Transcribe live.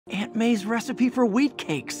Aunt May's recipe for wheat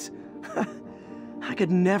cakes. I could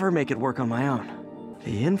never make it work on my own.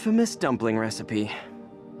 The infamous dumpling recipe.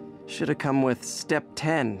 Should have come with step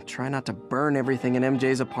 10, try not to burn everything in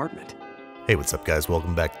MJ's apartment. Hey, what's up guys?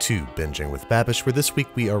 Welcome back to Binging with Babish, where this week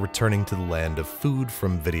we are returning to the land of food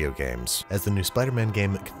from video games, as the new Spider-Man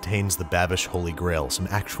game contains the Babish Holy Grail, some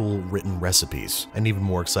actual written recipes. And even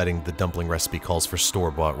more exciting, the dumpling recipe calls for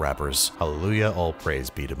store-bought wrappers. Hallelujah, all praise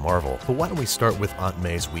be to Marvel. But why don't we start with Aunt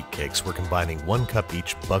May's wheat cakes? We're combining 1 cup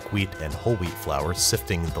each buckwheat and whole wheat flour,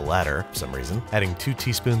 sifting the latter for some reason, adding 2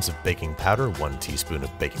 teaspoons of baking powder, 1 teaspoon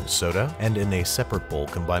of baking soda, and in a separate bowl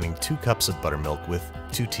combining 2 cups of buttermilk with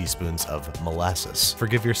 2 teaspoons of molasses.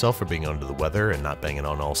 Forgive yourself for being under the weather and not banging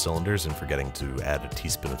on all cylinders and forgetting to add a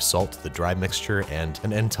teaspoon of salt to the dry mixture and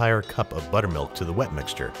an entire cup of buttermilk to the wet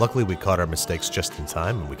mixture. Luckily, we caught our mistakes just in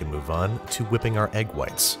time and we can move on to whipping our egg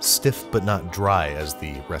whites. Stiff but not dry, as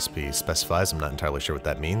the recipe specifies. I'm not entirely sure what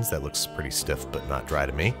that means. That looks pretty stiff but not dry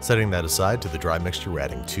to me. Setting that aside, to the dry mixture, we're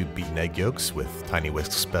adding 2 beaten egg yolks with Tiny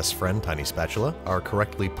Whisk's best friend, Tiny Spatula, our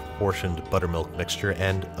correctly proportioned buttermilk mixture,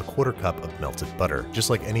 and a 1/4 cup of melted butter. Just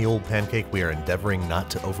like any old pancake, we are endeavoring not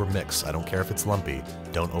to overmix. I don't care if it's lumpy,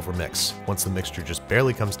 don't overmix. Once the mixture just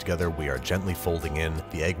barely comes together, we are gently folding in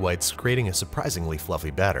the egg whites, creating a surprisingly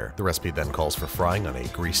fluffy batter. The recipe then calls for frying on a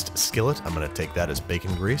greased skillet. I'm going to take that as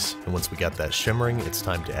bacon grease. And once we got that shimmering, it's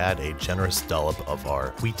time to add a generous dollop of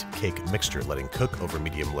our wheat cake mixture, letting cook over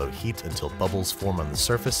medium-low heat until bubbles form on the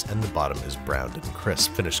surface and the bottom is browned and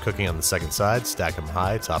crisp. Finish cooking on the second side, stack them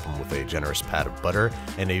high, top them with a generous pat of butter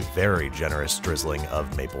and a very generous drizzling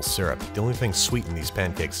of maple syrup. The only thing sweet in these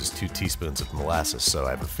pancakes is 2 teaspoons of molasses, so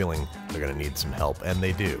I have a feeling they're going to need some help, and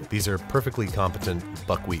they do. These are perfectly competent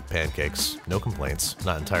buckwheat pancakes, no complaints.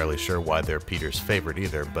 Not entirely sure why they're Peter's favorite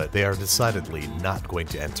either, but they are decidedly not going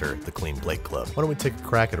to enter the Clean Plate Club. Why don't we take a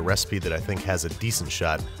crack at a recipe that I think has a decent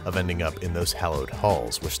shot of ending up in those hallowed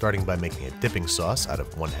halls. We're starting by making a dipping sauce out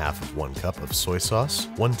of 1/2 of 1 cup of soy sauce,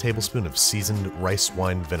 1 tablespoon of seasoned rice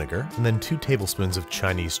wine vinegar, and then 2 tablespoons of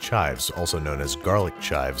Chinese chives, also known as garlic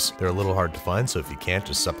chives. They're a little hard to find, so if you can't,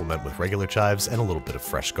 just supplement with regular chives and a little bit of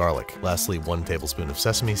fresh garlic. Lastly, 1 tablespoon of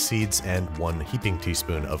sesame seeds and 1 heaping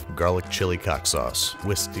teaspoon of garlic chili cock sauce.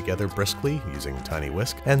 Whisk together briskly using Tiny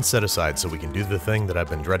Whisk and set aside so we can do the thing that I've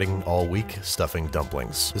been dreading all week, stuffing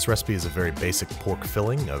dumplings. This recipe is a very basic pork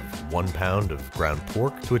filling of 1 pound of ground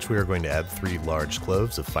pork, to which we are going to add 3 large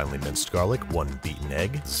cloves of finely minced garlic, 1 beaten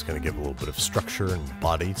egg. This is going to give a little bit of structure and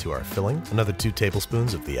body to our filling. Another 2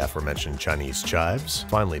 tablespoons of the aforementioned Chinese chives,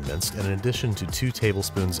 finely minced, and in addition to 2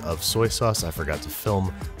 tablespoons of soy sauce, I forgot to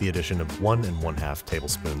film the addition of 1 1/2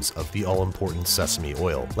 tablespoons of the all-important sesame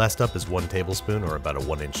oil. Last up is 1 tablespoon, or about a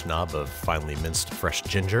 1-inch knob, of finely minced fresh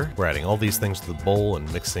ginger. We're adding all these things to the bowl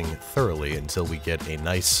and mixing thoroughly until we get a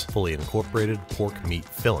nice, fully incorporated pork meat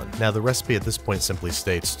filling. Now, the recipe at this point simply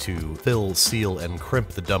states to fill, seal, and crimp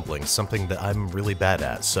the dumplings, something that I'm really bad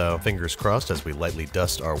at, so fingers crossed as we lightly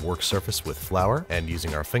dust our work surface with flour, and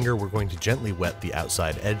using our finger, we're going to gently wet the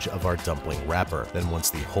outside edge of our dumpling wrapper. Then once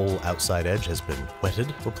the whole outside edge has been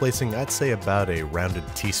wetted, we're placing, I'd say, about a rounded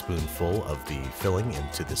teaspoonful of the filling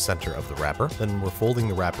into the center of the wrapper. Then we're folding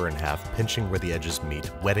the wrapper in half, pinching where the edges meet,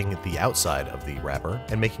 wetting the outside of the wrapper,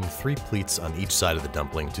 and making 3 pleats on each side of the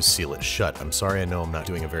dumpling to seal it shut. I'm sorry, I know I'm not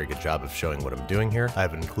doing a very good job of showing what I'm doing here.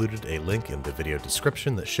 I've included a link in the video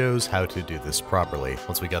description that shows how to do this properly.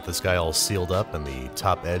 Once we got this guy all sealed up and the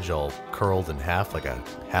top edge all curled in half, like a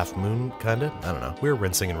half moon, kinda? I don't know. We're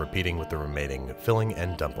rinsing and repeating with the remaining filling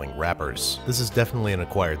and dumpling wrappers. This is definitely an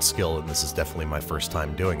acquired skill, and this is definitely my first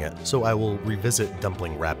time doing it, so I will revisit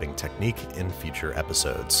dumpling wrapping technique in future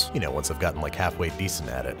episodes. You know, once I've gotten like halfway decent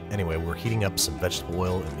at it. Anyway, we're heating up some vegetable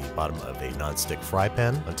oil in the bottom of a non-stick fry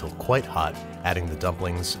pan until quite hot, adding the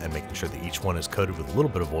dumplings and making sure that each one is coated with a little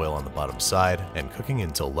bit of oil on the bottom side, and cooking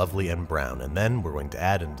until lovely and brown. And then we're going to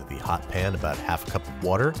add into the hot pan about 1/2 cup of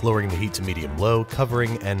water, lowering the heat to medium-low,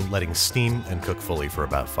 covering and letting steam and cook fully for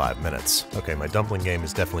about 5 minutes. Okay, my dumpling game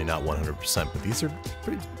is definitely not 100%, but these are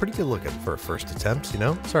pretty good looking for a first attempt, you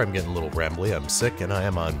know? Sorry I'm getting a little rambly, I'm sick and I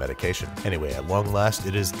am on medication. Anyway, at long last,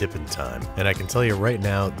 it is dipping time. And I can tell you right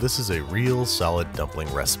now, this is a real solid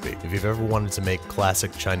dumpling recipe. If you've ever wanted to make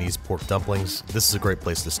classic Chinese pork dumplings, this is a great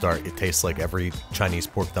place to start. It tastes like every Chinese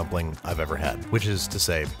pork dumpling I've ever had, which is to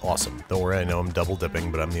say, awesome. Don't worry, I know I'm double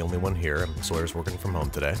dipping, but I'm the only one here. Sawyer's working from home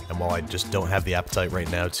today. And while I just don't have the appetite right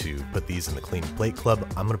now to put these in the Clean Plate Club,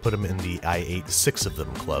 I'm gonna put them in the I ate 6 of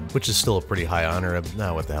them club, which is still a pretty high honor.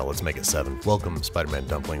 Now, what the hell, let's make it 7. Welcome, Spider-Man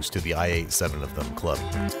dumplings, to the I ate 7 of them club.